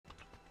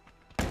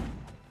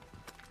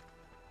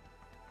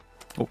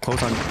Oh,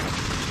 close on.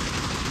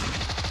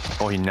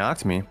 Oh, he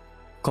knocked me.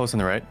 Close on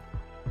the right.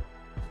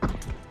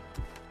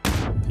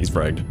 He's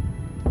fragged.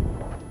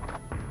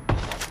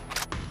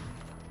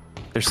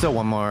 There's still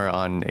one more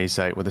on A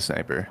site with a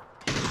sniper.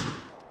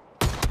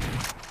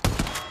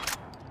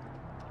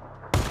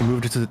 He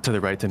moved to the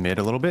right to mid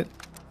a little bit.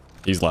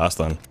 He's last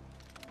then.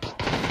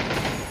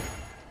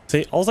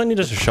 See, all I need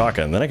is a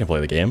shotgun, then I can play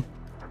the game.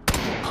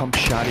 Pump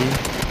shotty.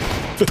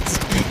 That's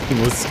the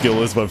most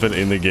skillless weapon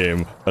in the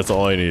game. That's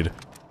all I need.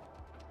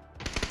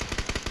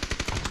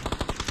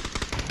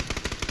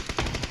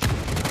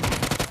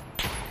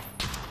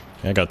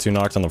 Okay, I got 2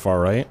 knocked on the far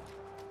right.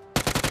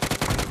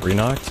 3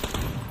 knocked.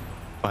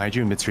 Behind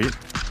you in mid-street.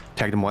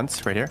 Tagged him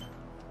once, right here.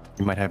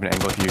 You might have an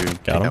angle if you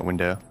take that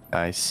window.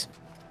 Nice.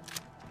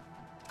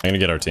 I'm gonna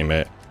get our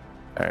teammate.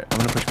 Alright, I'm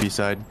gonna push B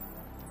side.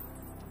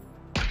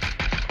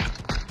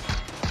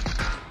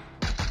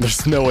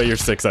 There's no way you're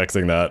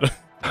 6xing that.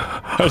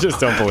 I just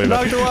don't believe it.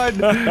 Knocked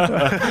one!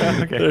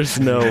 Okay. There's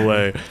no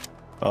way.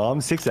 Oh, I'm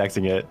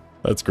 6xing it.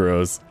 That's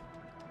gross.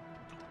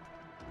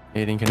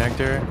 Hitting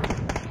connector.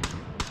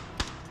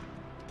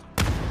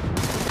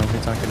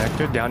 It's on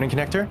connector. Down in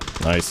connector.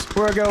 Nice.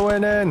 We're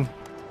going in.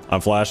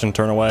 I'm flashing.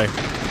 Turn away.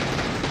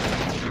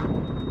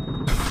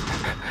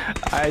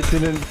 I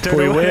didn't turn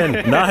We away.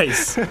 win.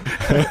 Nice.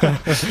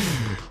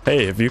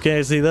 Hey, if you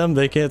can't see them,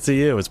 they can't see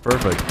you. It's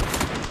perfect.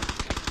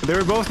 They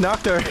were both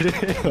knocked already.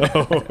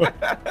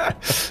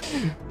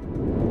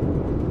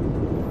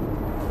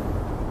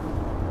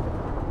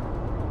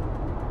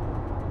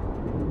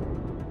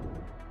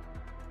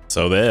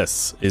 So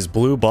this is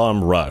Blue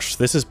Bomb Rush.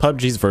 This is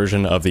PUBG's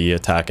version of the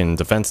attack and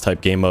defense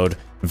type game mode,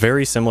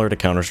 very similar to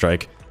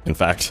Counter-Strike. In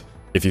fact,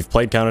 if you've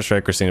played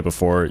Counter-Strike or seen it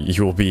before,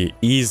 you will be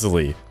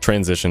easily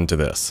transitioned to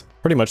this.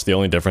 Pretty much the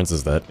only difference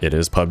is that it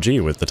is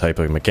PUBG with the type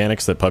of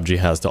mechanics that PUBG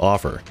has to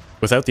offer,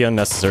 without the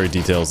unnecessary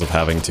details of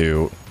having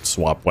to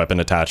swap weapon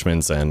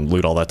attachments and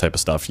loot all that type of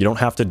stuff. You don't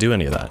have to do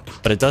any of that.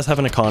 But it does have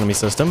an economy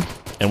system,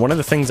 and one of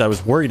the things I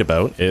was worried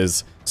about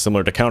is,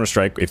 similar to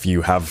Counter-Strike, if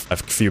you have a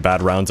few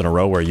bad rounds in a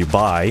row where you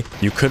buy,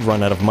 you could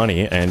run out of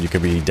money and you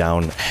could be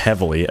down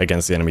heavily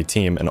against the enemy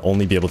team and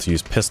only be able to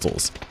use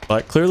pistols.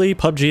 But clearly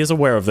PUBG is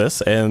aware of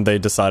this, and they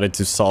decided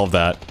to solve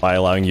that by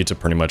allowing you to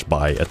pretty much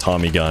buy a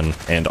Tommy gun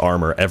and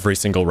armor every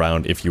single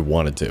round if you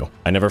wanted to.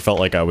 I never felt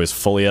like I was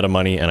fully out of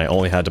money and I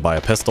only had to buy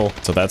a pistol,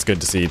 so that's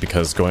good to see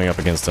because going up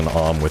against an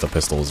AUM with a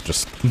pistol is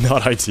just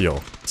not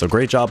ideal. So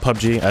great job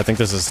PUBG. I think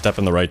this is a step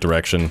in the right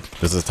direction.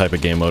 This is the type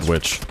of game mode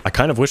which I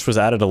kind of wish was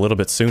added a little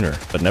bit sooner,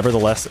 but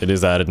nevertheless it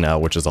is added now,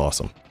 which is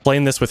awesome.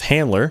 Playing this with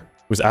Handler,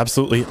 who's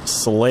absolutely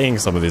slaying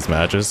some of these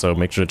matches, so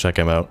make sure to check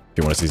him out if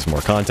you want to see some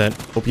more content.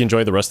 Hope you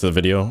enjoyed the rest of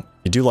the video.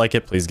 If you do like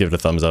it, please give it a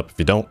thumbs up. If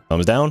you don't,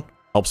 thumbs down.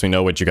 Helps me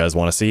know what you guys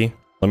want to see.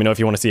 Let me know if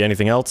you want to see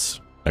anything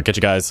else. I'll catch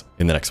you guys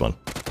in the next one.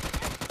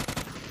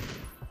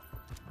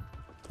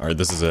 Alright,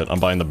 this is it. I'm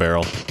buying the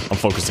barrel. I'm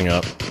focusing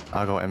up.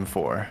 I'll go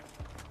M4.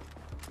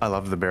 I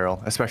love the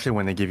barrel, especially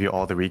when they give you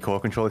all the recoil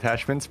control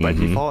attachments. By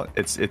default,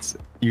 it's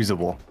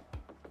usable.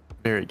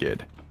 Very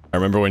good. I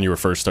remember when you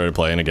first started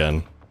playing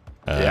again.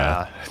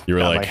 Yeah. You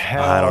were like,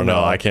 I don't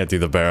know, I can't do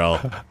the barrel.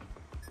 I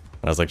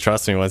was like,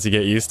 trust me, once you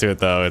get used to it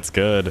though, it's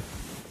good.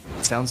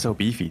 It sounds so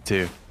beefy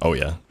too. Oh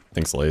yeah,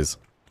 things slays.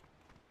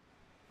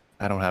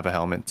 I don't have a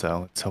helmet, so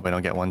let's hope I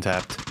don't get one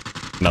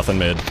tapped. Nothing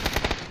mid.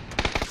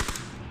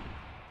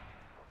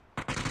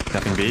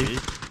 Nothing B.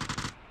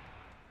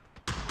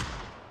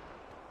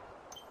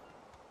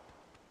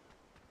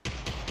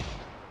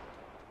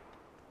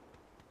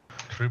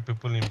 Three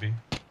people in B.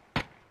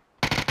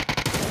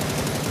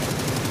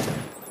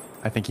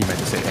 I think he meant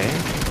to say A.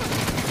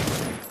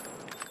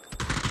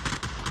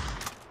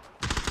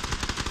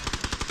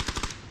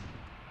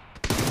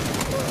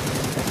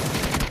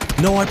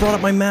 No, I brought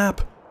up my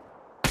map.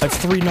 I have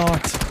 3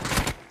 knocked.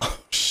 Oh,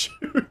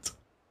 shoot.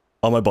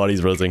 Oh, my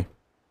body's rezzing.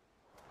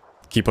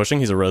 Keep pushing.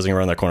 He's a rezzing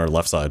around that corner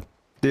left side.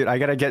 Dude, I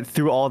gotta get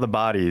through all the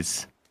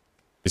bodies.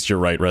 It's your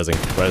right, rezzing.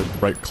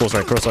 Right, close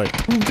right, close right.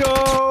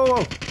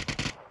 No!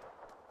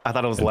 I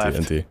thought it was NT,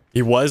 left. NT.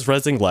 He was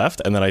rezzing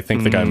left, and then I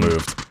think the guy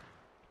moved.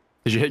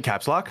 Did you hit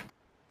caps lock?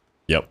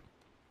 Yep.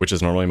 Which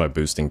is normally my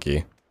boosting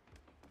key.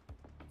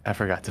 I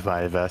forgot to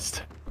buy a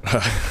vest. I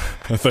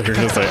thought you were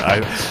gonna say,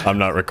 I'm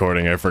not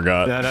recording, I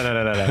forgot. No.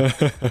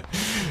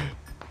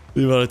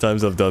 The amount of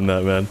times I've done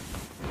that, man.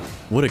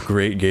 What a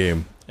great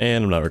game.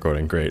 And I'm not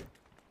recording, great.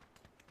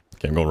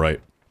 Okay, I'm going right.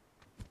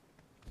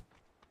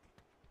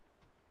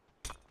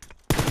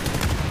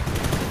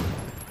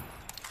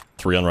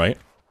 Three on right.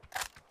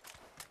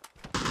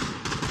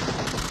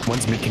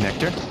 One's mid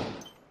connector.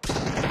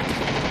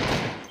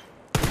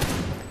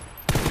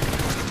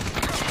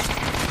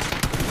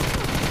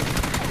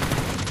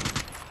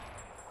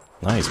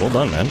 Nice, well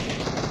done, man.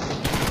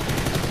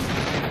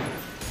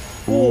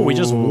 Ooh, we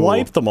just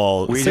wiped them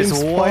all. We Same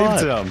just spot.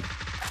 wiped them.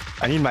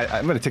 I'm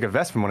gonna take a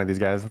vest from one of these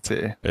guys. Let's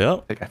see.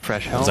 Yep. Take a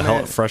fresh There's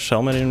helmet. a fresh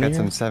helmet in Got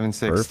here. some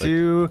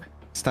 7.62,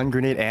 stun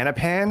grenade and a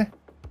pan.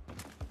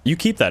 You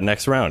keep that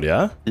next round,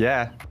 yeah?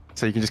 Yeah,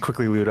 so you can just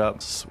quickly loot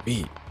up.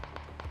 Sweet.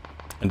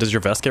 And does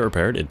your vest get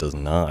repaired? It does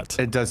not.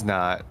 It does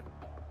not.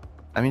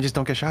 I mean, just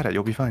don't get shot at.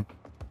 You'll be fine.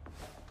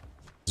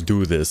 Let's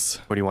do this.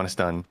 What do you want to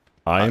stun?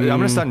 I'm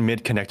gonna stun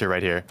mid connector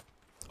right here.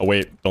 Oh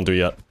wait, don't do it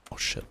yet. Oh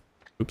shit.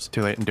 Oops.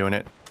 Too late in doing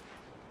it.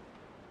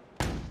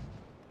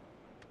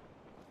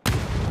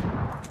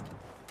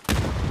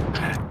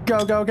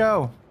 Go, go,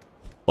 go.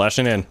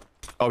 Flashing in.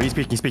 Oh, he's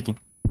peeking, he's peeking.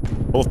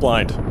 Both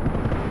blind.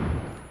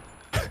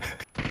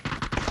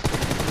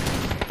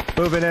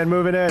 Moving in,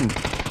 moving in.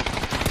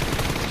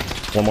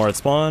 One more at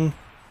spawn.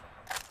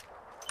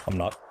 I'm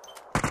not.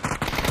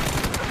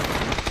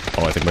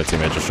 Oh, I think my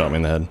teammate just shot me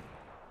in the head.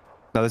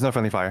 No, there's no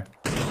friendly fire.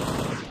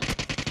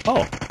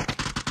 Oh.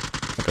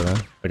 Okay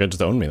then. That guy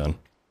just owned me then.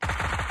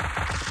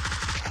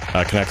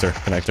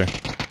 Connector.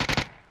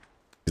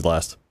 He's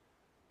last.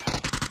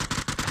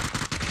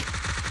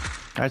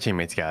 Our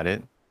teammates got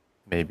it.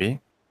 Maybe.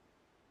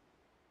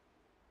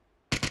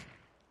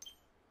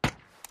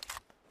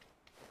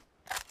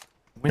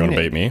 You wanna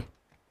bait me?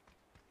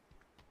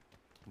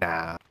 Nah.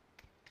 I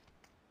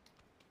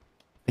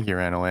think he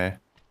ran away.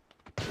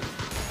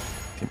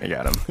 Teammate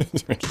got him.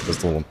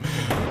 Pistol him.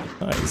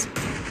 Nice.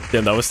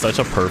 Yeah, that was such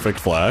a perfect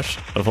flash.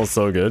 That felt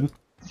so good.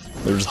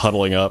 They're just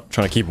huddling up,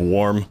 trying to keep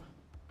warm.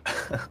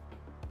 You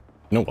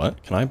know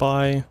what? Can I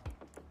buy...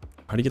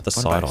 How do you get the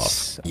side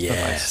off?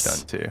 Yes.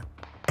 Stun too.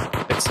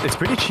 It's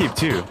pretty cheap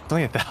too. It's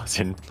only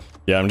 1,000.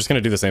 Yeah, I'm just gonna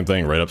do the same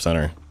thing right up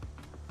center.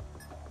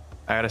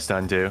 I got a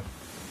stun too.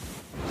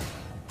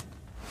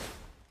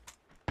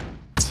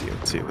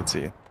 Let's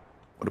see.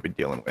 What are we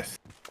dealing with?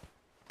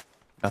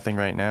 Nothing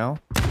right now.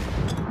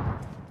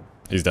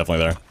 He's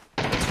definitely there.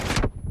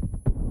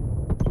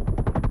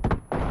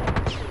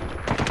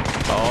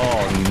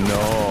 Oh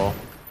no.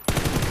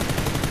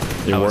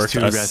 It worked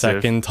a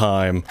second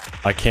time.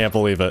 I can't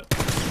believe it.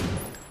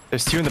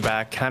 There's two in the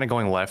back, kind of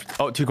going left.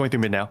 Oh, two going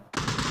through mid now.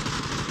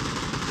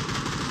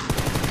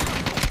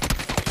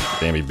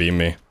 Damn, he beamed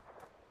me.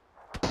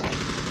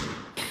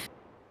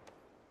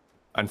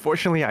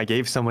 Unfortunately, I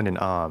gave someone an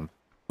arm.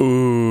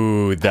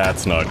 Ooh,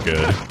 that's not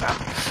good.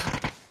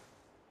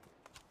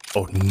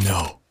 Oh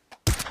no.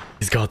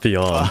 He's got the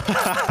arm.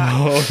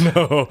 Oh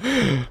no.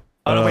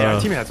 Oh no, wait,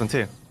 our teammate has one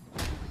too.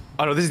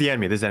 Oh no, this is the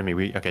enemy. This is the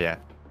enemy. Okay, yeah.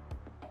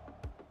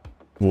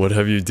 What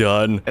have you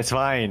done? It's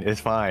fine. It's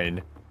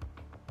fine.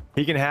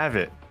 He can have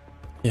it.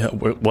 Yeah,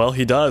 well,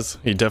 he does.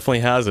 He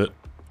definitely has it.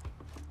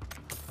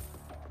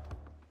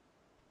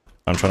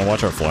 I'm trying to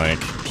watch our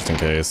flank, just in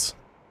case.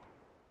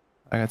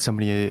 I got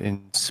somebody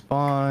in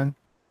spawn.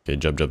 Okay,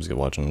 Jub's good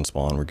watching in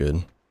spawn. We're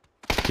good.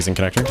 He's in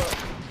connector.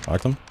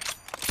 Locked him.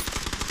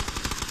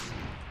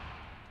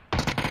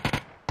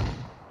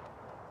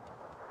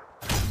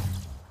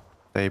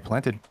 They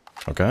planted.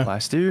 Okay.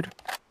 Last dude.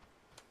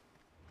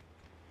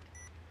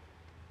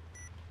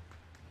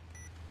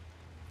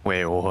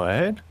 Wait,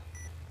 what?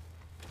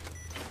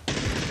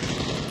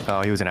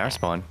 Oh, he was in our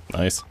spawn.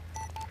 Nice.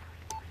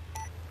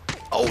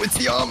 Oh, it's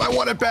the arm. I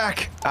want it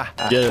back.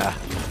 Yeah.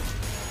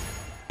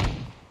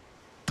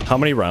 How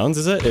many rounds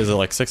is it? Is it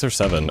like 6 or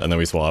 7? And then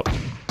we swap.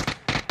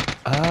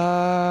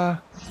 I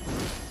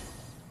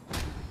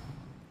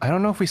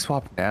don't know if we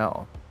swap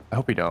now. I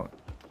hope we don't.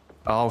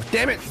 Oh,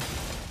 damn it.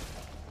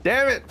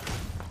 Damn it.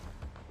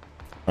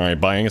 All right,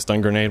 buying a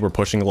stun grenade. We're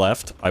pushing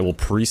left. I will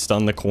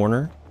pre-stun the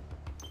corner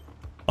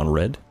on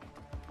red.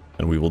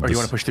 And we will... Or do you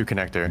want to push through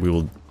connector? We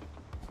will...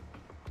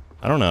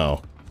 I don't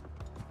know.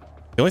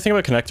 The only thing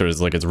about connector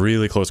is like it's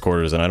really close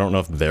quarters and I don't know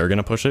if they're going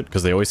to push it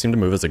because they always seem to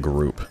move as a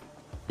group.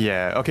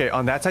 Yeah, okay.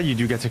 On that side, you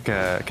do get to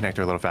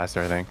connector a little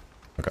faster, I think.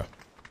 Okay.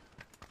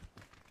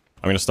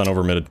 I'm going to stun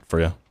over mid for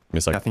you. Give me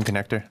a sec. Nothing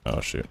connector. Oh,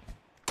 shoot.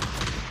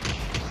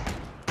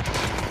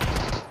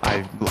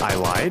 I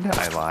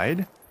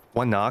lied.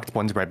 One knocked,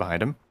 one's right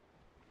behind him.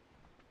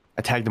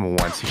 I tagged him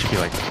once. He should be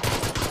like...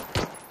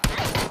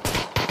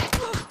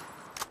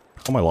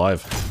 How am I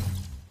live?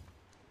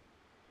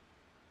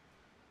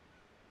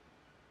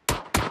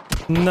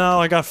 No,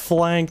 I got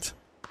flanked.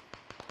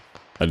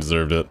 I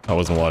deserved it. I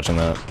wasn't watching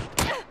that.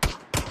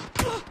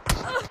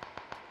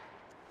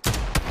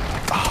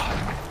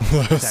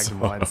 Tagged him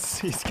once.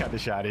 He's got the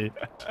shotty.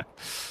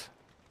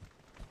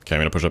 Okay, I'm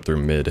gonna push up through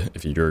mid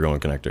if you're going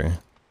connector.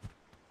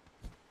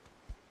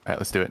 Alright,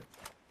 let's do it.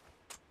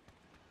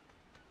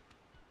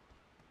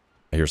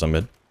 I hear some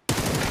mid.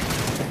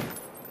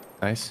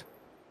 Nice.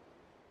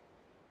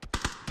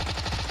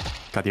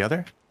 Got the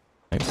other?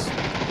 Nice.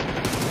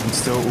 I'm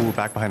still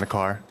back behind the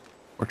car.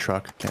 Or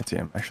truck. Can't see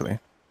him, actually.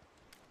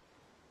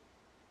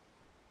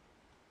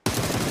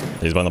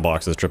 He's behind the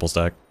boxes, triple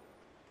stack.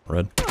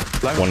 Red.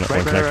 Left, One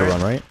connector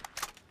run right.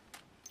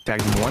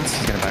 Tagged him once.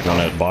 He's gonna back One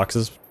off. at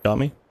boxes got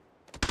me.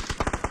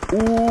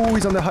 Ooh,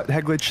 he's on the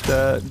head glitch,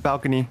 the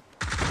balcony.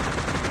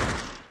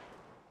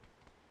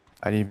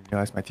 I didn't even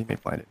realize my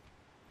teammate blinded.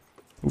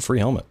 Ooh, free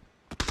helmet.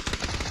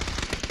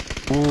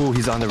 Ooh,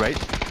 he's on the right.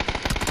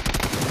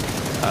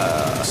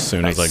 As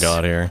soon as I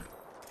got here.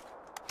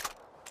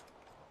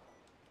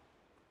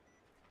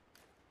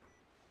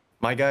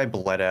 My guy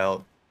bled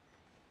out.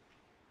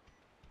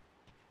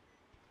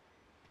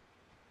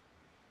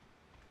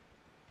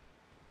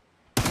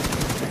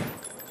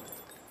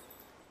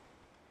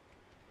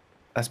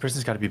 Last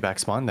person's got to be back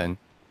spawn then.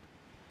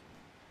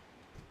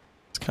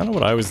 It's kind of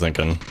what I was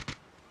thinking.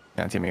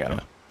 Yeah, teaming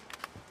out.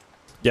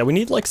 Yeah, we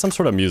need like some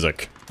sort of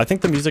music. I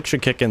think the music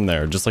should kick in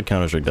there, just like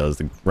Counter-Strike does.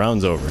 The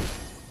round's over.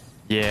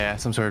 Yeah,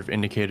 some sort of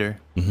indicator.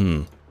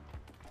 Mm-hmm.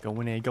 Go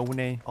in A, go in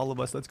A. All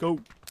of us, let's go.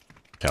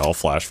 Okay, I'll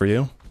flash for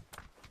you.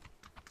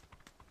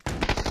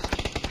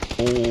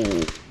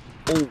 Oh,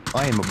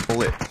 I am a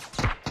bullet.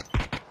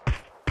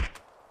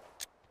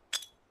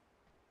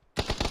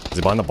 Is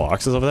he behind the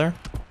boxes over there?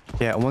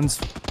 Yeah, one's...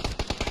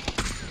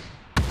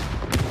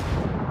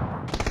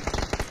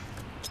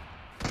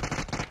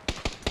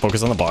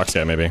 Focus on the box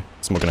guy, maybe.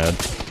 Smoking ahead.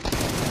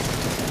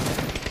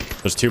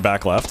 There's 2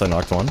 back left. I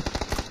knocked one.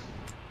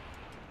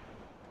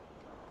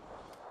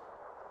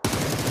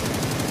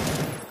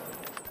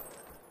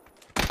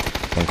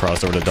 One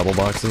crossed over to double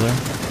boxes there.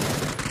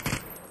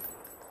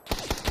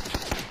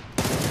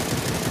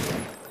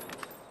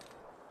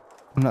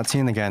 I'm not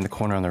seeing the guy in the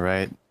corner on the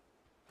right.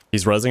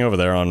 He's rezzing over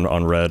there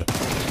on red.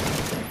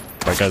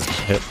 That guy's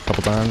hit a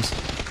couple times.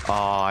 Oh,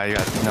 I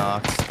got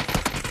knocked.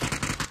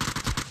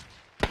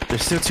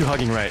 There's still 2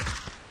 hugging right.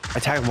 I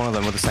tagged one of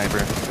them with a sniper.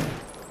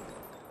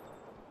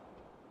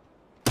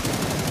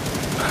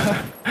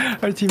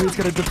 Our teammate's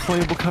got a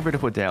deployable cover to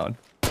put down.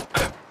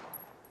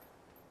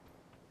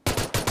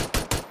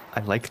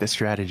 I like this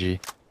strategy.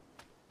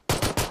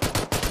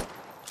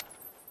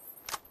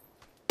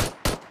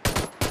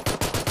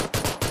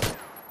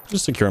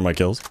 Just securing my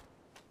kills.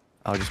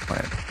 I'll just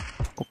plant.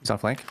 Oh, he's on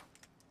flank.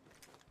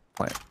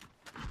 Plant.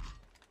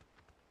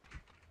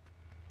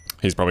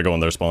 He's probably going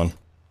their spawn.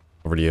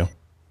 Over to you.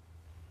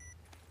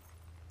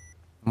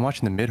 I'm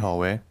watching the mid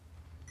hallway.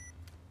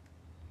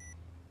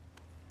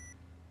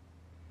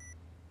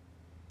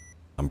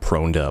 I'm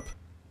proned up.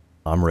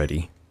 I'm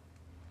ready.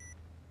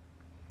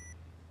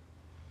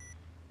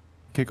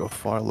 Could go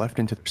far left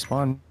into their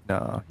spawn.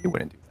 No, he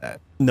wouldn't do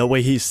that. No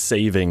way he's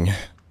saving.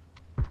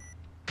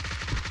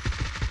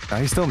 No,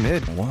 he's still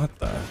mid. What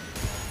the?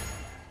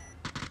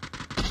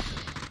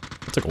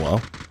 That took a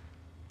while.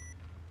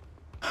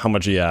 How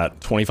much are you at?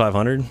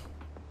 2,500?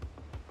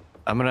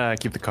 I'm gonna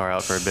keep the car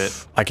out for a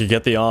bit. I could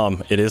get the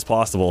It is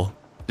possible.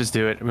 Just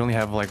do it. We only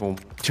have like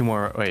 2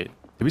 more. Wait,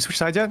 did we switch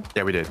sides yet?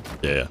 Yeah, we did.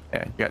 Yeah.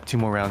 Yeah, you got 2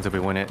 more rounds if we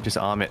win it. Just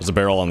it. There's a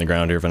barrel on the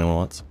ground here if anyone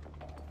wants.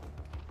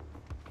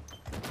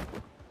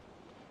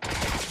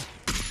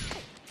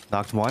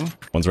 Knocked one.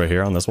 One's right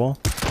here on this wall.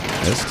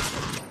 Missed.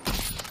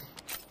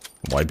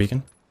 Wide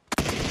beacon.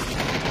 I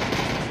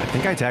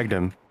think I tagged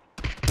him.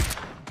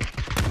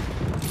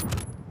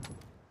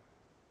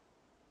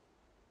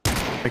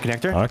 The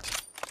connector? Knocked.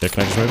 Yeah,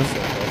 connector's moving.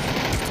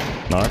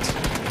 Knocked.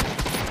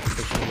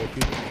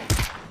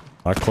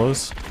 Knocked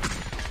close.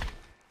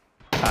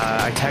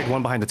 I tagged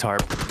one behind the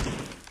tarp.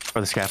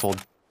 Or the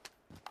scaffold.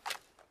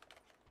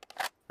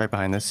 Right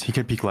behind this. He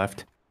could peek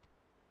left.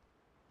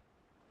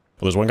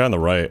 Well, there's one guy on the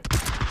right.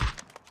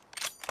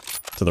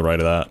 To the right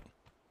of that.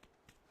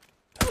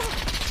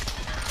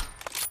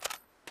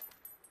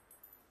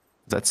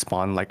 Does that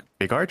spawn like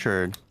big arch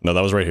or? No,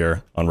 that was right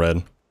here on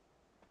red.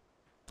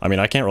 I mean,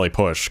 I can't really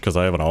push because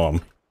I have an Oh,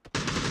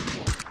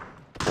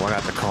 I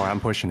got the car. I'm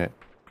pushing it.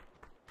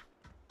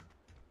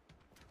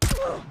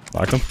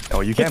 Knocked him.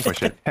 Oh, you can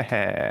push it.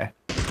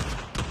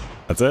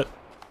 That's it.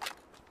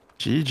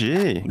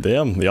 GG.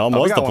 Damn, the Oh, we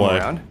was got the one more play.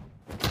 round.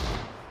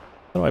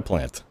 How do I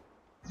plant?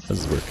 How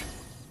does this work?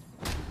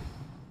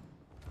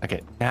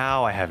 Okay,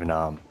 now I have an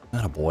Not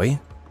a boy.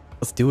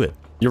 Let's do it.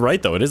 You're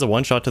right though. It is a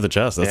one shot to the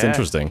chest. That's Yeah.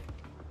 interesting.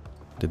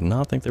 Did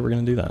not think they were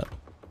gonna do that.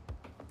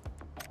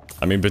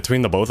 I mean,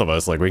 between the both of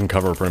us, like we can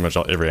cover pretty much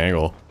every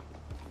angle.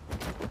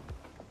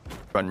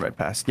 Run right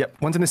past. Yep,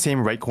 one's in the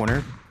same right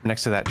corner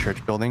next to that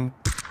church building.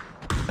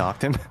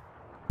 Knocked him.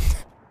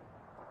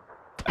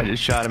 I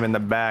just shot him in the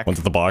back. One's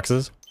at the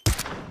boxes.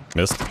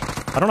 Missed.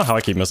 I don't know how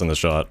I keep missing this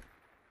shot.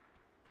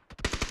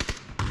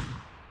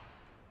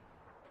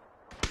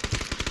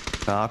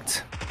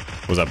 Knocked.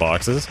 Was that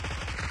boxes?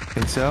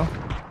 Think so.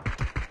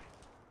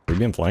 We're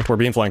being flanked. We're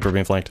being flanked. We're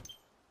being flanked.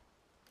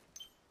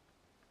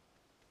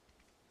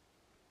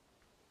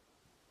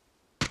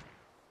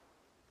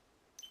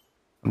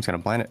 I'm just gonna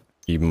plant it.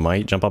 He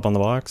might jump up on the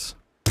box.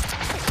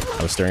 I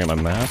was staring at my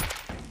map.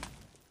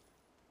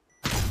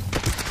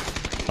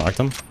 Knocked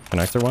him.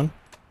 Connector one.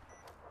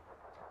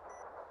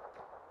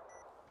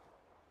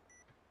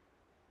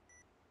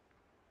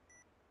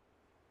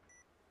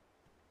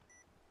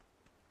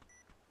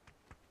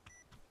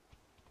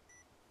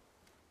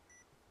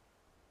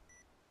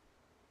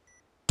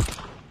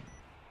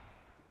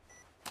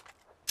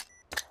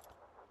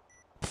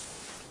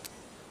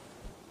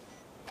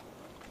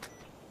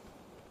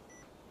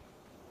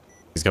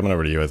 He's coming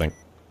over to you, I think.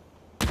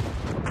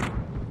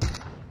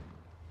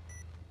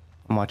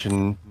 I'm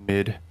watching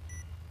mid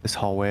this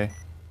hallway.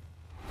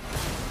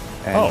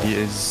 And he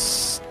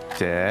is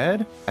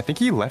dead? I think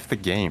he left the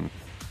game.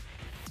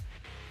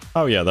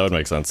 Oh yeah, that would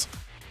make sense.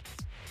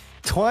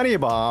 20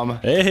 bomb.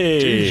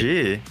 Hey!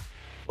 GG.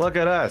 Look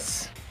at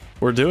us.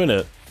 We're doing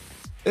it.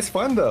 It's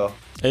fun though.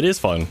 It is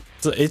fun.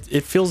 So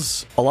it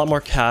feels a lot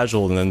more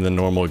casual than the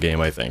normal game,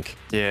 I think.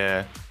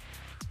 Yeah.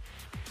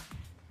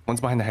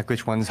 One's behind the heck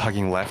glitch, one's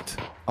hugging left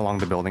along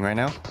the building right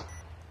now.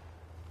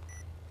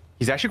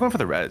 He's actually going for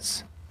the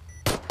res.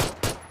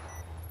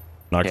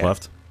 Knocked Yeah.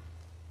 left.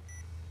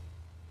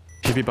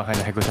 Should be behind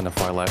the heck glitch on the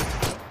far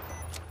left.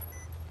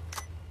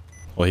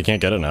 Well, he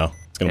can't get it now.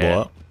 It's gonna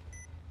blow up.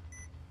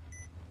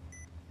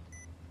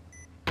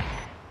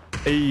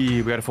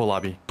 Hey, we got a full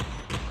lobby.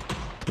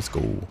 Let's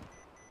go.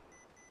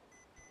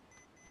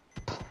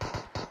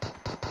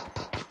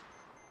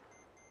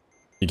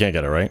 You can't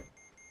get it, right?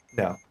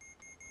 No.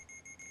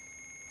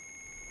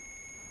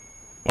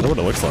 Wonder what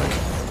it looks like.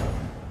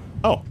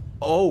 Oh.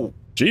 Oh.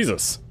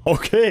 Jesus.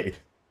 Okay.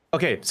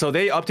 Okay, so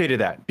they updated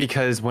that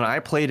because when I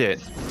played it,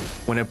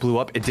 when it blew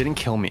up, it didn't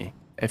kill me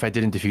if I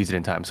didn't defuse it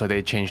in time. So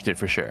they changed it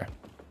for sure.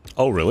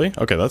 Oh, really?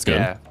 Okay, that's good.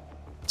 Yeah.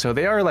 So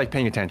they are like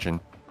paying attention.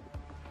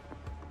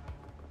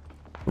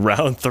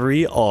 Round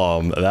 3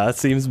 that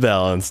seems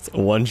balanced.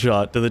 One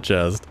shot to the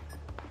chest.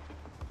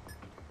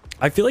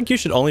 I feel like you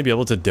should only be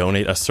able to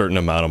donate a certain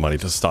amount of money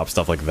to stop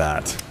stuff like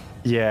that.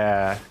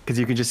 Yeah, because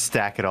you can just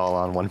stack it all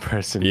on one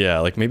person. Yeah,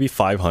 like maybe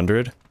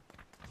 500.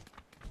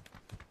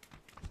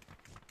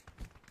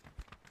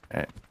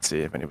 Alright, let's see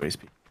if anybody's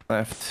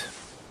left.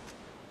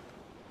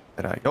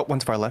 Oh,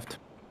 one's far left.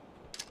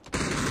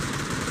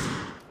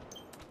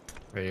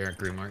 Right here,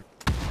 green mark.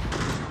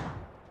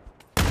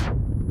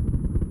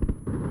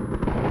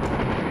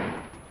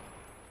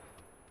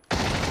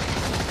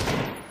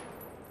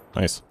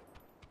 Nice.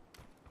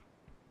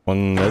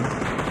 One mid.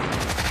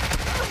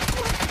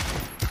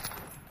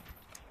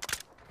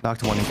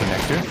 Knocked one in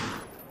connector.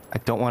 I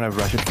don't want to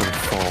rush it for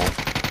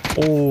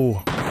full.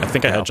 Oh, I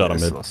think I headshot him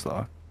mid.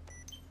 Slow.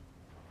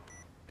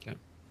 Okay.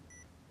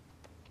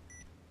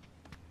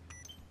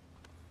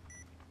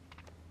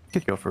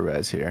 Could go for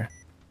res here.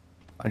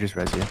 I'll just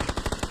res you.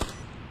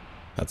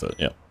 That's it,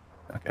 yeah.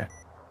 Okay.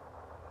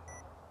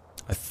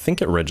 I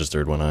think it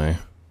registered when I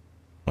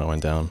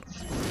went down.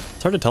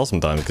 It's hard to tell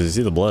sometimes because you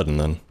see the blood and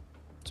then...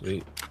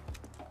 Sweet.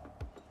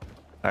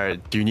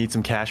 Alright, do you need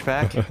some cash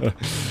back?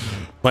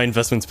 My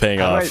investment's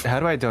paying off. How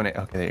do I donate?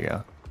 Okay, there you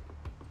go.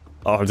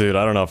 Oh, dude,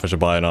 I don't know if I should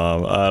buy an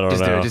arm. I don't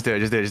know. Just do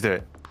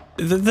it.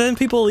 Then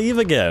people leave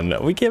again.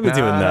 We can't be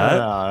doing that.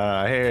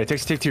 No. Here, take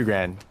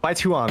 $2,000. Buy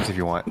 2 arms if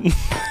you want.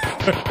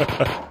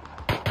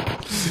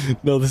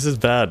 No, this is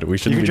bad. We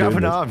shouldn't You be can drop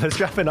doing an this. arm. Let's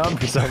drop an arm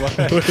for someone.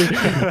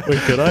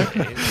 Wait, could I?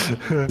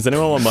 Does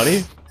anyone want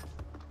money?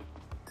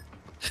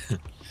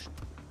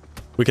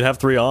 We could have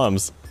 3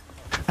 arms.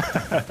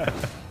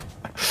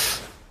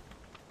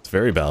 It's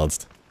very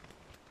balanced.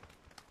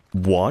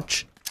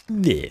 Watch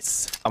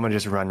this. I'm gonna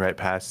just run right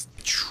past.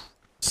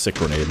 Sick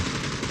grenade.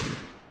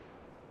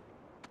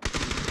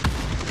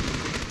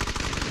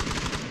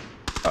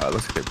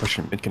 Looks like they're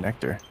pushing mid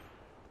connector.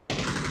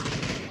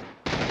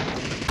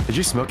 Did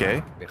you smoke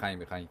A?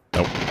 Behind.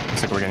 Nope.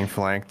 Looks like we're getting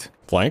flanked.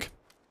 Flank?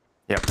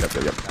 Yep.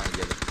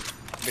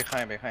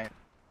 Behind.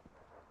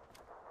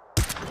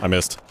 I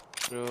missed.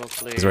 Bro,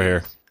 please. He's right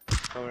here.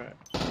 Cover.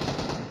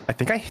 I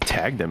think I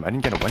tagged him. I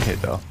didn't get a one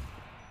hit though.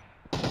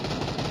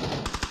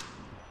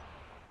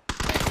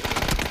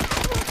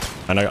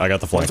 I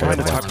got the flank. Behind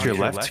the top to your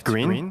left,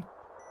 green.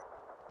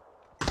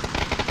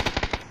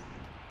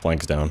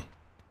 Flank's down.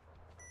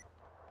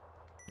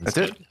 That's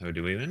it. Oh,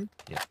 do we win?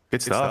 Yeah.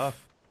 Good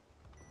stuff.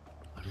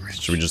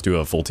 Should we just do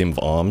a full team of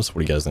arms? What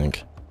do you guys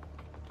think?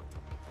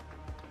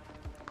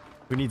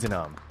 Who needs an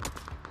arm?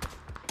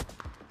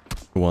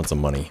 Who wants some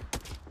money?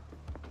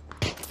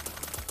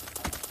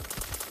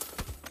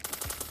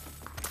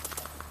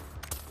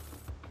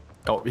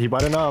 Oh, he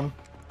bought an arm.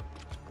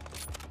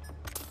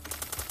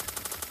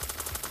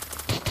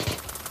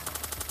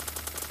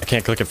 I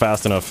can't click it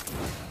fast enough.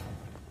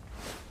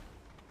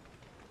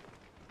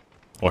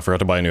 Oh, I forgot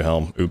to buy a new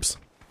helm. Oops.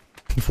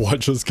 What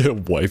just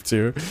get wiped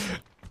here?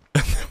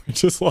 We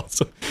just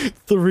lost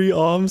 3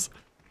 arms.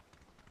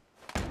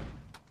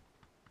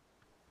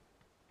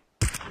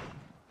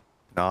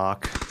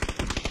 Knock.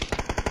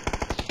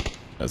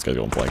 That's gotta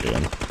go and flank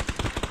again.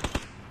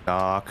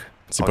 Knock.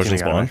 Is he pushing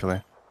spawn?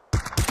 Actually.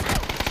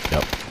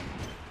 Yep.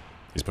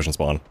 He's pushing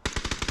spawn.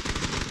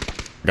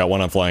 Got one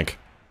on flank.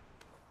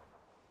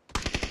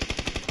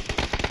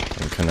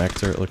 And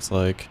connector, it looks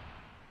like.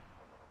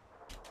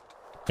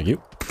 Thank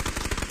you.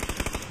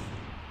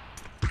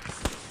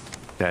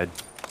 Dead.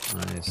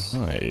 Nice.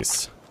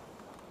 Nice.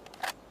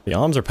 The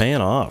arms are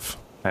paying off.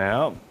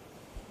 Yep.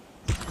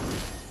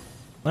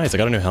 Nice, I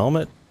got a new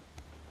helmet.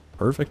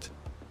 Perfect.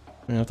 I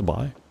didn't have to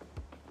buy.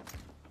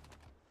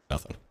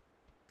 Nothing.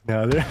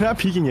 No, they're not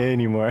peeking A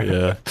anymore.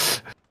 Yeah.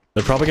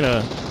 They're probably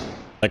gonna...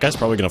 That guy's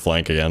probably gonna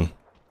flank again.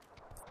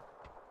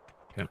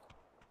 Okay.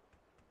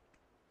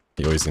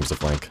 He always seems to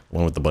flank.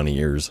 One with the bunny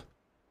ears.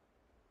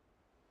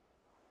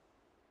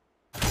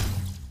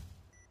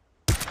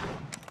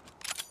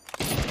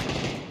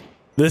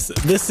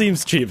 This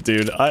seems cheap,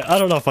 dude. I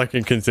don't know if I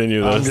can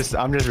continue this.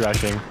 I'm just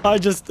rushing.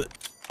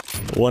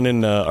 One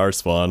in our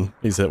spawn.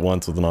 He's hit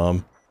once with an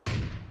arm.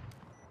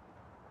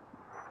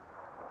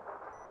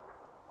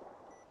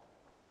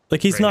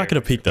 Like, he's Right not here, gonna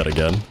right peek that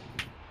again.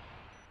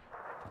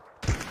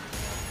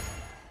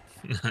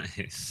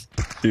 Nice.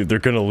 Dude, they're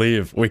gonna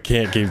leave. We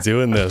can't keep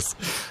doing this.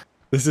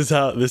 This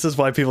is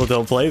why people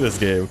don't play this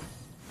game.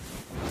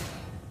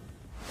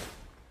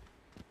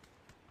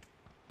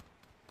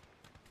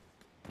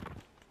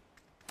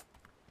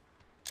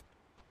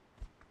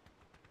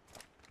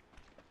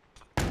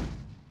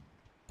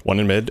 One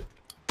in mid.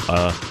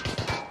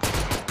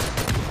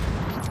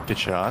 Good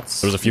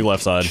shots. There's a few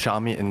left side.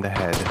 Shot me in the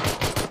head.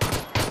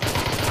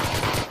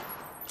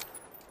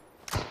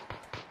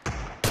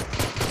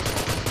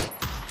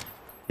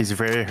 He's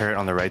very hurt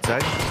on the right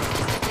side.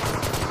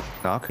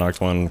 Knock.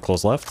 Knocked one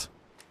close left.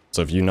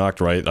 So if you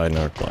knocked right, I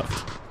knocked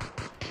left.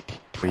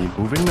 We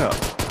moving up.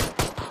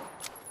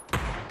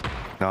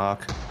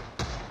 Knock.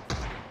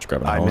 Just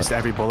grab a I helmet. missed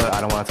every bullet.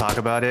 I don't want to talk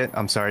about it.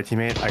 I'm sorry,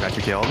 teammate. I got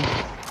you killed.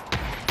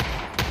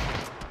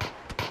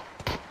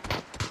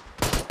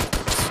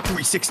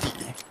 360.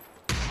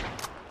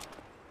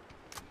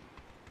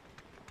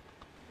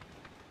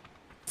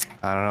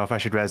 I don't know if I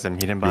should res him.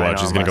 He didn't buy You it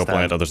watch, he's on gonna go last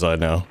plant time. other side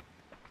now.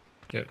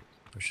 Yep.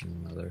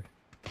 Pushing another.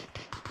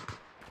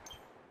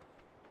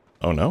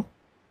 Oh no?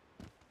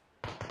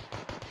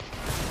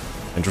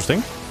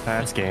 Interesting.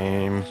 That's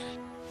game.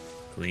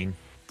 Clean.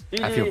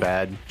 I feel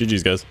bad.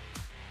 GG's, guys.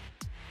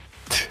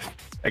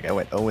 Like I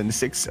went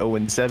 0-6,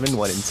 0-7,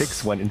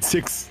 1-6,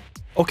 1-6.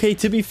 Okay,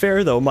 to be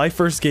fair though, my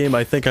first game,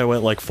 I think I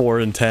went like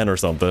 4-10 or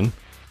something.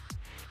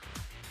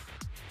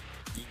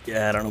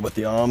 Yeah, I don't know about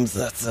the arms.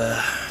 That's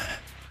that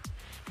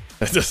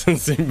doesn't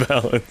seem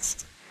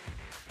balanced.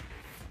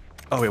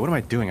 Oh wait, what am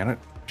I doing? I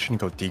shouldn't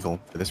go deagle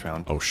for this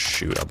round. Oh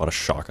shoot, I bought a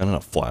shotgun and a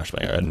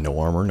flashbang. I had no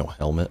armor, no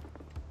helmet.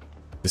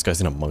 This guy's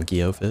in a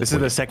monkey outfit. This is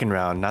the second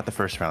round, not the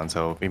first round,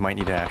 so we might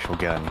need an actual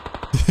gun.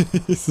 I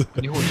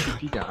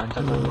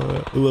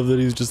love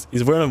that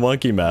he's wearing a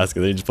monkey mask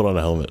and then he just put on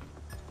a helmet.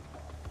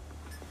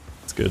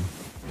 It's good.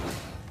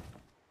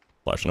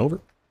 Flashing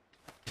over.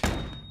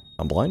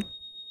 I'm blind.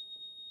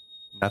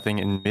 Nothing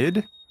in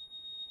mid.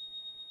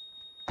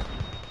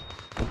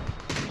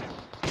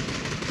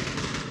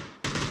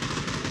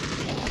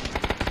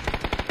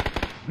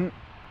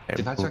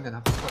 Okay,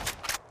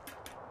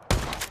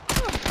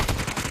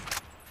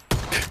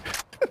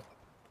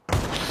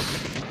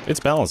 It's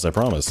balanced, I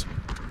promise.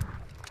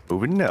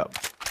 moving up.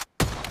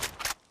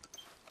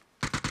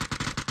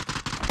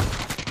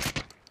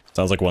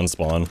 Sounds like one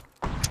spawn.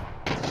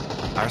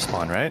 Our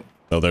spawn, right?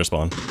 No, their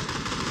spawn.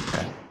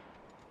 Okay.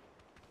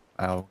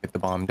 I'll get the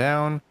bomb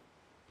down.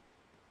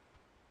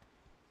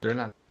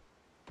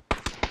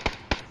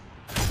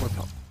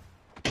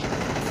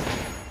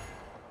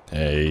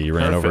 Hey, he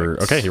ran over.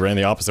 Perfect. Okay, he ran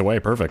the opposite way.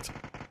 Perfect.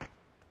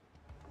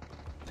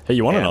 Hey,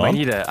 you want Yeah, an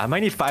I om? might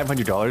need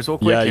 $500 real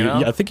quick. Yeah, you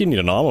know? I think you need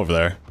an om over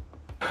there.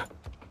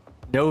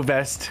 No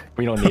vest.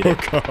 We don't need Oh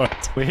it. god.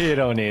 We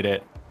don't need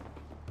it.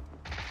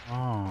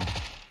 哦，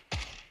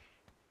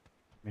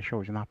没事，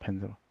我就拿喷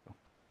子了。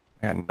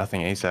 I got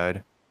nothing A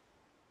side.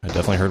 I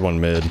definitely heard one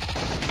mid.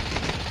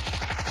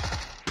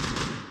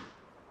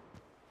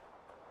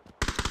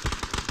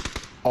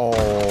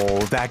 Oh,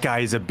 that guy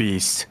is a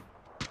beast.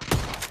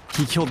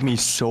 He killed me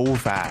so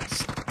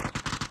fast.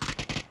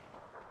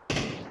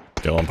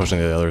 Yo, I'm pushing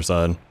the other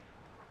side.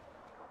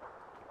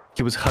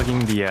 He was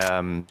hugging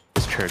the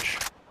this church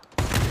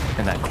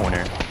in that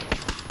corner.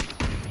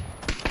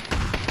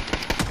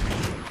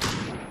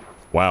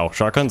 Wow,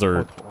 shotguns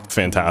are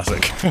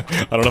fantastic.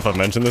 I don't know if I've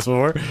mentioned this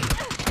before.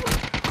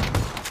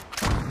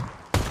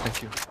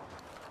 Thank you.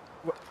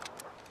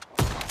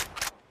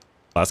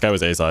 Last guy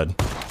was A side.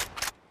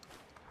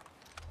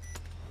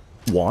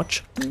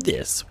 Watch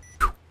this.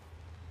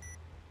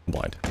 I'm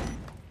blind.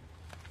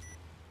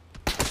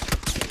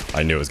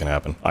 I knew it was gonna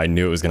happen. I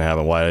knew it was gonna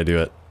happen. Why did I do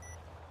it?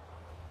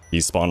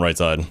 He's spawn right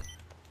side.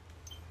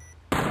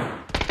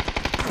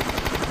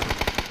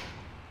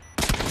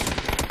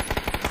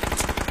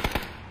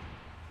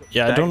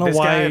 Yeah, I don't know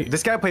why.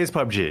 This guy plays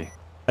PUBG.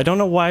 I don't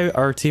know why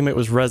our teammate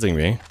was rezzing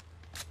me.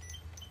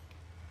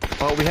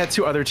 Well, we had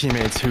two other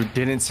teammates who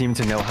didn't seem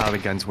to know how the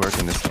guns work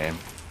in this game,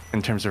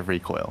 in terms of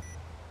recoil.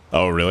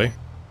 Oh, really?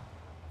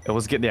 It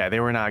was good. Yeah, they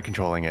were not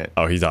controlling it.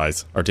 Oh, he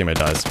dies. Our teammate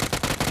dies.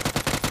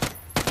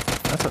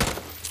 That's a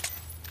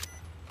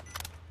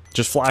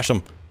Just flash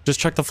him.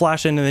 Just check the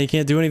flash in and they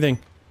can't do anything.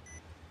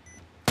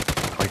 I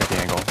got the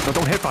angle. No,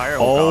 don't hit fire.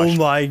 Oh, Gosh.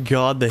 my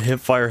god, the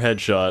hipfire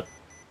headshot.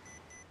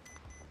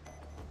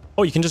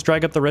 Oh, you can just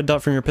drag up the red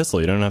dot from your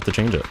pistol. You don't have to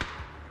change it.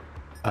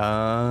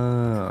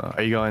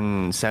 Are you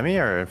going semi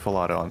or full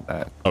auto on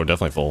that? Oh,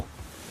 definitely full.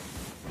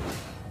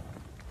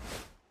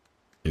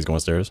 He's going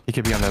stairs. He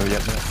could be on the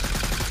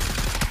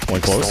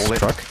One close. Stole it.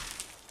 Truck.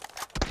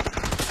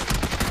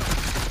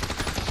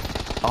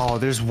 Oh,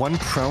 there's one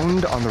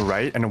proned on the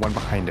right and one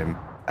behind him.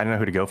 I don't know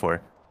who to go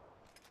for.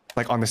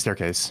 Like on the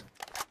staircase.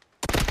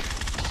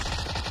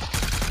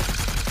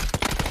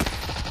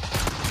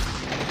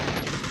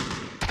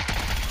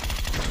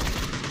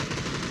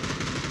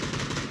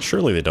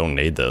 Surely they don't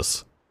need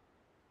this.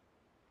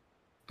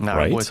 No,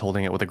 Right? I was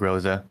holding it with a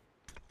Groza.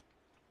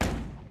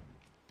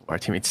 Our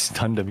teammate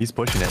stunned him. He's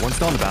pushing it. One's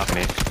still on the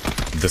balcony.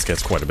 This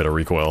gets quite a bit of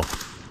recoil.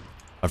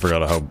 I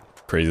forgot how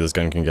crazy this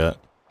gun can get.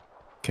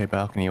 Okay,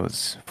 balcony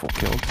was full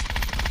killed.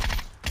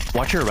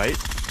 Watch your right.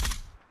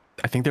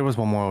 I think there was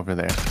one more over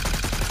there.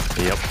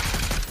 Yep.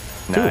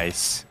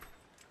 Nice.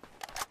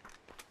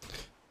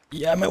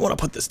 Yeah, I might want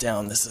to put this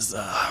down. This is,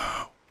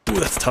 ooh,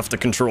 that's tough to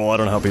control. I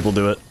don't know how people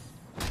do it.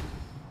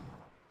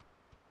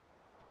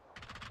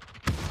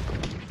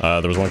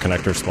 There was one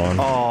connector spawn.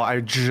 Oh, I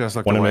just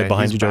looked One away. mid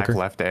behind He's you, back Joker.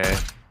 left A.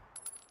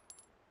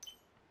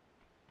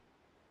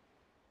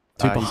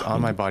 He's on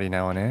my body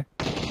now on A.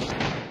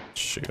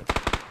 Shoot.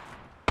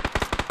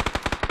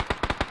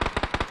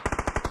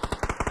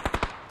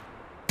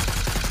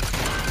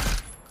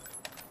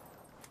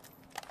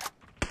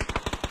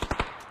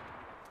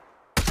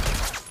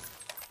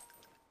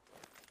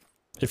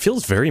 It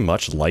feels very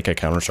much like a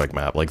Counter-Strike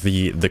map. Like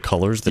the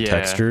colors, the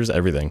textures,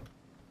 everything.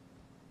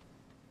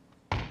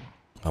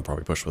 I'll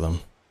probably push with them.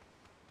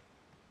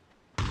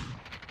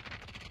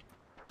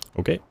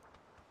 Okay.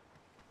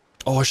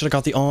 Oh, I should have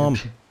got the arm.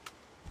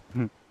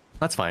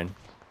 That's fine.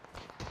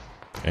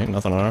 Okay,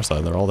 nothing on our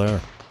side. They're all there.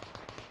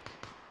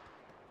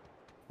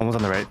 Almost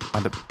on the right.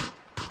 On the...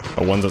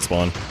 Oh, one's at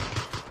spawn.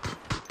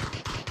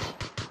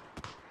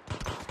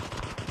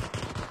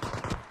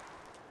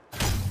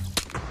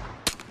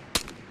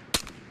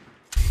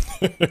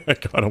 I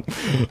got him.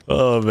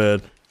 Oh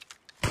man,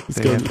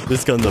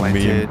 this gun's a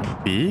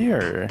meme. B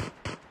or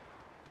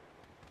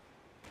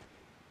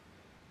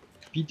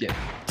B dead.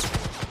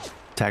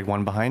 tag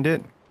one behind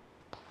it.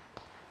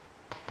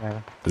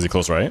 Yeah. Is he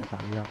close right?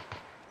 Yeah.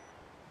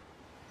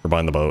 Or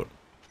behind the boat?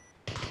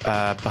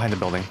 Behind the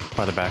building,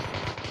 farther back.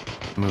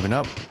 Moving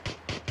up.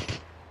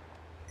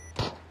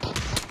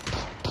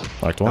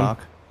 Knocked one. Knock.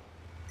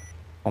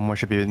 One more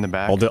should be in the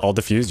back. I'll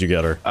defuse. You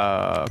get her.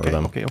 Okay,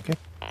 them. okay.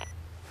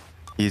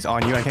 He's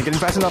on you. I can't get him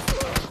fast enough.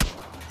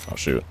 Oh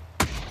shoot.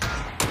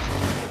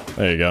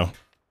 There you go.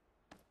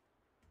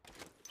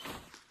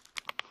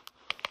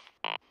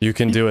 You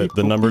can do it.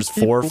 The number's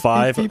 4,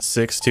 5,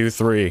 6, 2,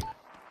 3.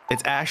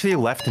 It's actually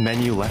left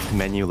menu, left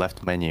menu,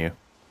 left menu.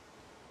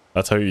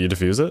 That's how you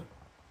defuse it?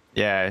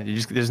 Yeah, you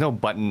just there's no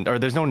button or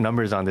there's no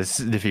numbers on this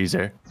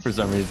diffuser for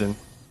some reason.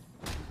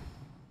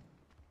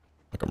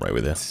 Look, I'm right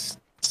with you. Let's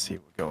see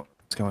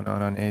what's going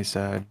on A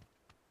side.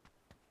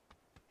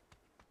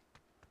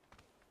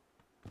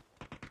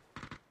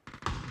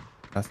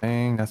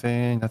 Nothing.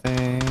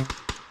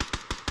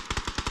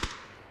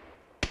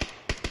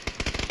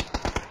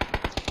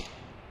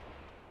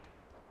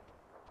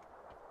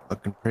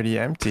 Looking pretty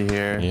empty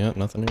here. Yeah,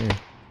 nothing here.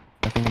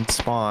 Nothing in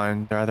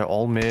spawn. They're either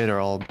all mid or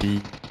all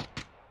B.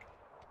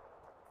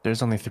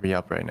 There's only 3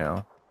 up right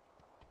now.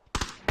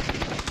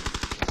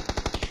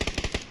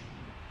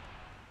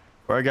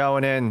 We're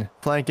going in.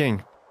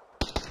 Flanking.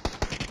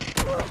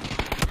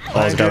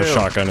 Oh, he's got a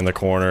shotgun in the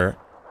corner.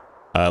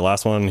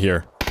 Last one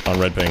here on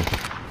red ping.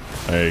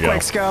 There you go.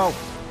 Quick scout.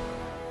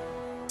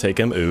 Take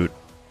him out.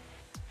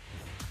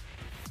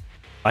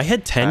 I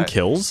had 10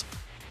 kills.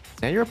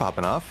 Yeah, you're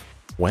popping off.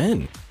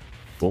 When?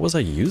 What was I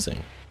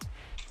using?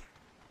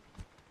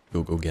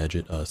 Go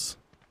gadget us.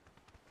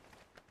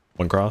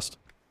 One crossed.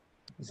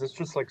 Is this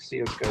just like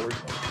CSGO or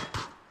something?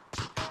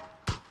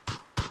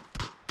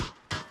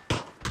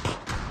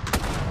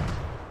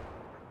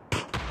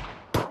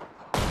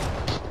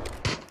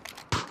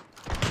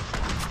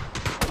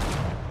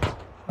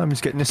 I'm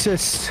just getting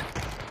assists.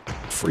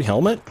 Free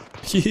helmet?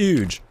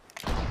 Huge.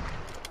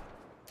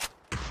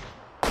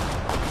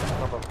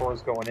 Number 4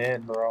 is going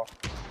in, bro.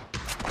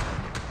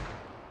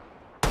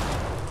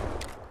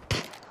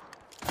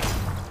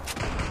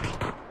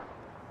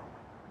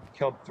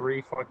 Killed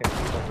 3 fucking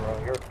people,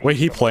 bro. You're Wait,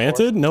 he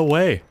planted? No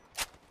way.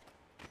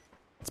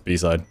 It's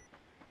B-side.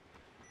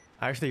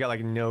 I actually got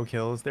like no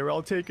kills. They were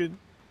all taken.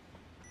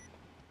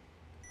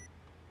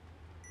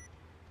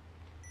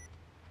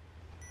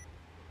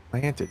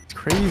 Planted. It's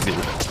crazy.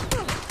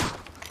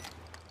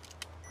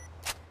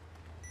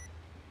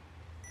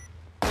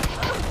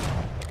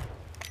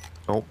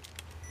 Nope.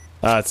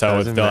 That's how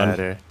Doesn't it's done.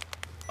 matter.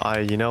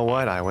 You know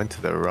what? I went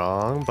to the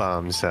wrong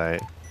bomb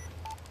site.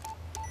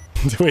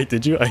 Wait,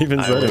 did you? I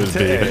even said it was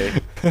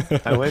B.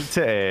 I went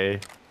to A.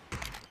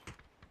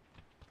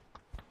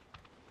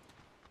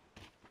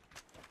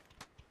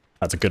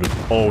 That's a good one.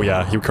 Oh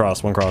yeah, he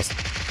crossed. One cross.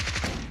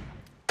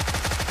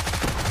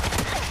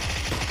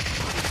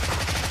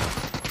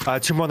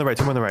 Two more on the right.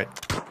 Two more on the right.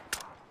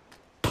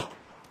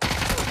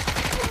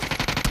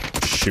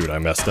 Shoot, I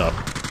messed up.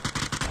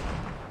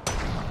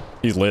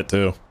 He's lit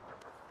too.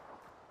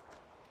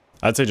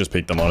 I'd say just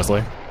peek them,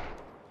 honestly.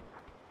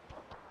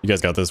 You guys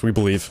got this. We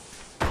believe.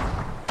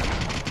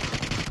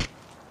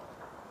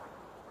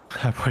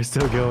 That boy's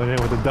still going in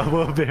with a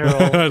double barrel.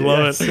 I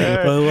love it.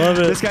 Sir. I love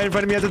it. This guy in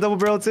front of me has a double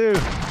barrel too.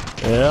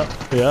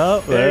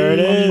 Yep, there it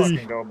Let's is.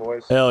 fucking go,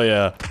 boys. Hell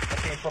yeah. I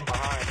came from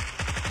behind.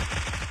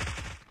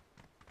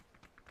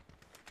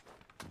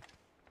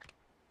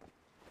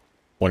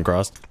 One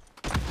crossed.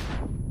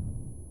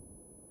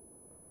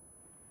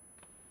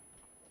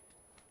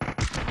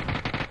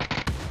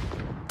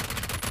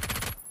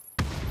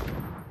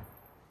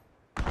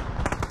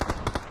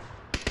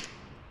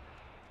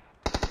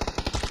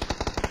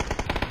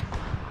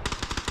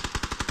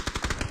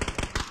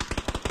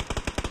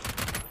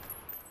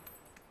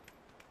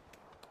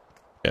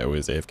 guy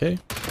was AFK.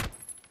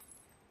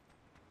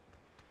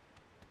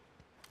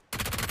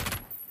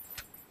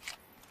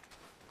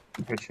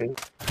 Good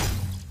shit.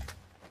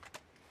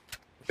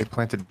 They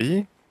planted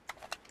B.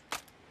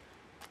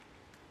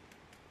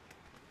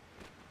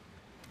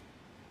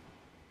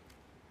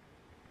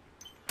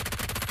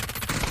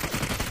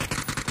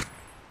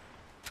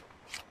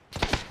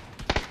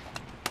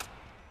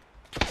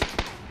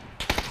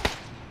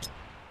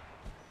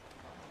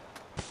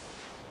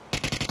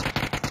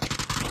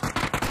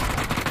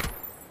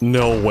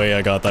 No way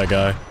I got that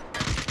guy.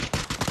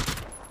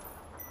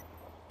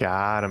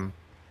 Got him.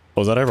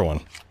 Was that everyone?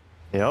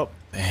 Yep.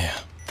 Damn.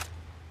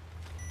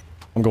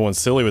 I'm going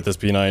silly with this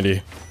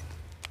P90.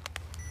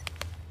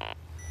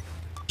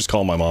 Just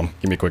call my mom.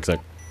 Give me a quick sec.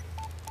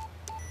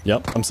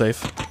 Yep, I'm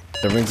safe.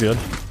 Everything's good.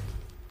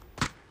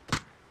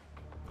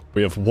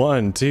 We have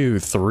 1, 2,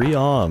 3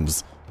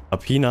 arms. A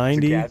Is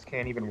P90. the gas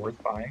can even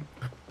worth buying?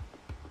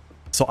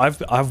 So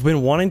I've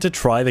been wanting to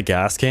try the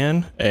gas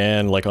can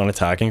and like on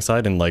attacking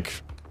side and like,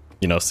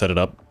 you know, set it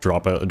up,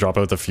 drop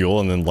out the fuel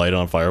and then light it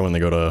on fire when they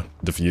go to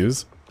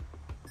defuse.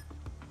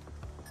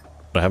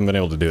 But I haven't been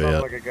able to do it Sounds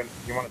yet. like a good.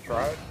 You want to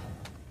try it?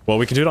 Well,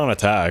 we can do it on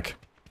attack.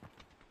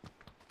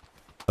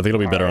 I think it'll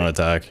be better on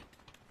attack.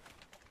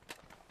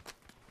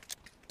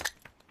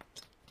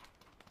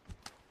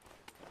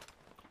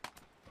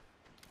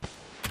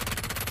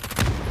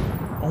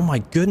 Oh my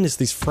goodness,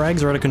 these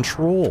frags are out of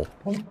control.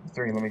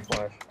 3, let me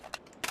flash.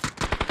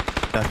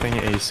 Nothing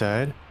A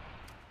side.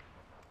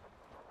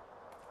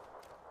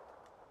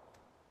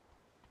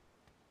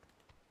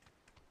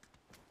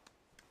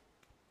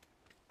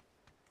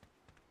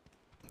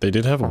 They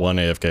did have 1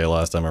 AFK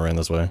last time I ran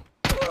this way.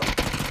 Oh,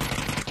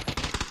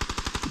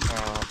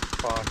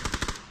 fuck.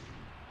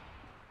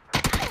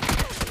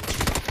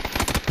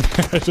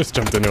 I just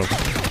jumped into him.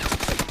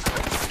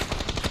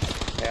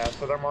 Yeah,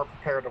 so they're more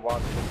prepared to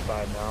watch this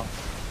side now.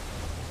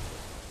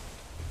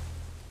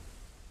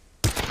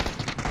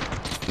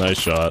 Nice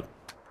shot.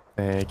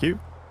 Thank you.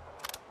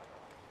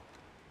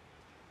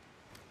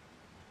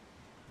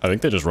 I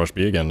think they just rushed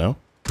B again, no?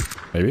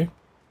 Maybe?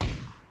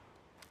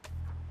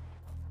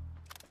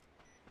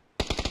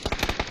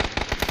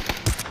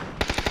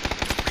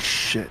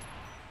 Shit.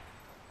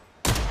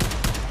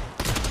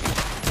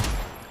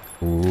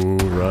 Ooh,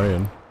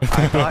 Ryan.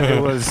 I thought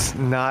it was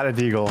not a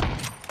deagle.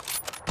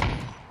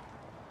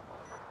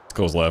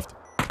 Goes left.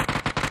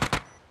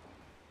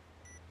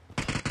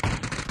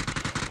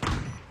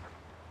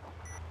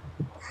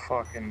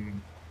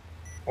 Fucking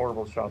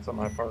horrible shots on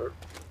my part.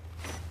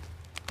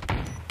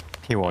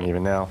 He won't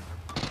even know.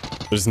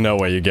 There's no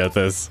way you get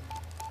this.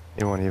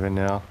 He won't even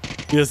know.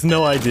 He has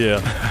no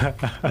idea.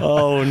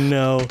 Oh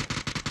no.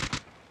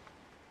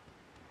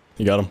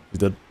 You got him. He's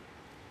dead.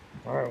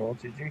 Alright, well,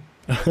 GG.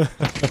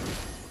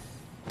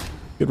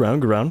 Good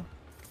round, good round.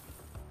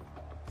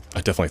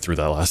 I definitely threw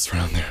that last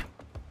round there.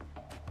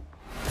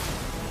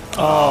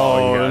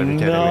 Oh, you gotta be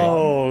kidding me.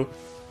 no.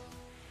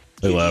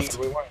 They GG, left.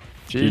 we won.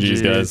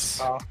 GG's,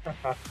 guys. Oh.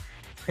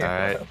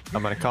 Alright,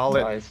 I'm gonna call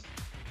it. Nice.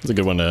 It's a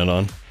good one to end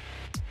on.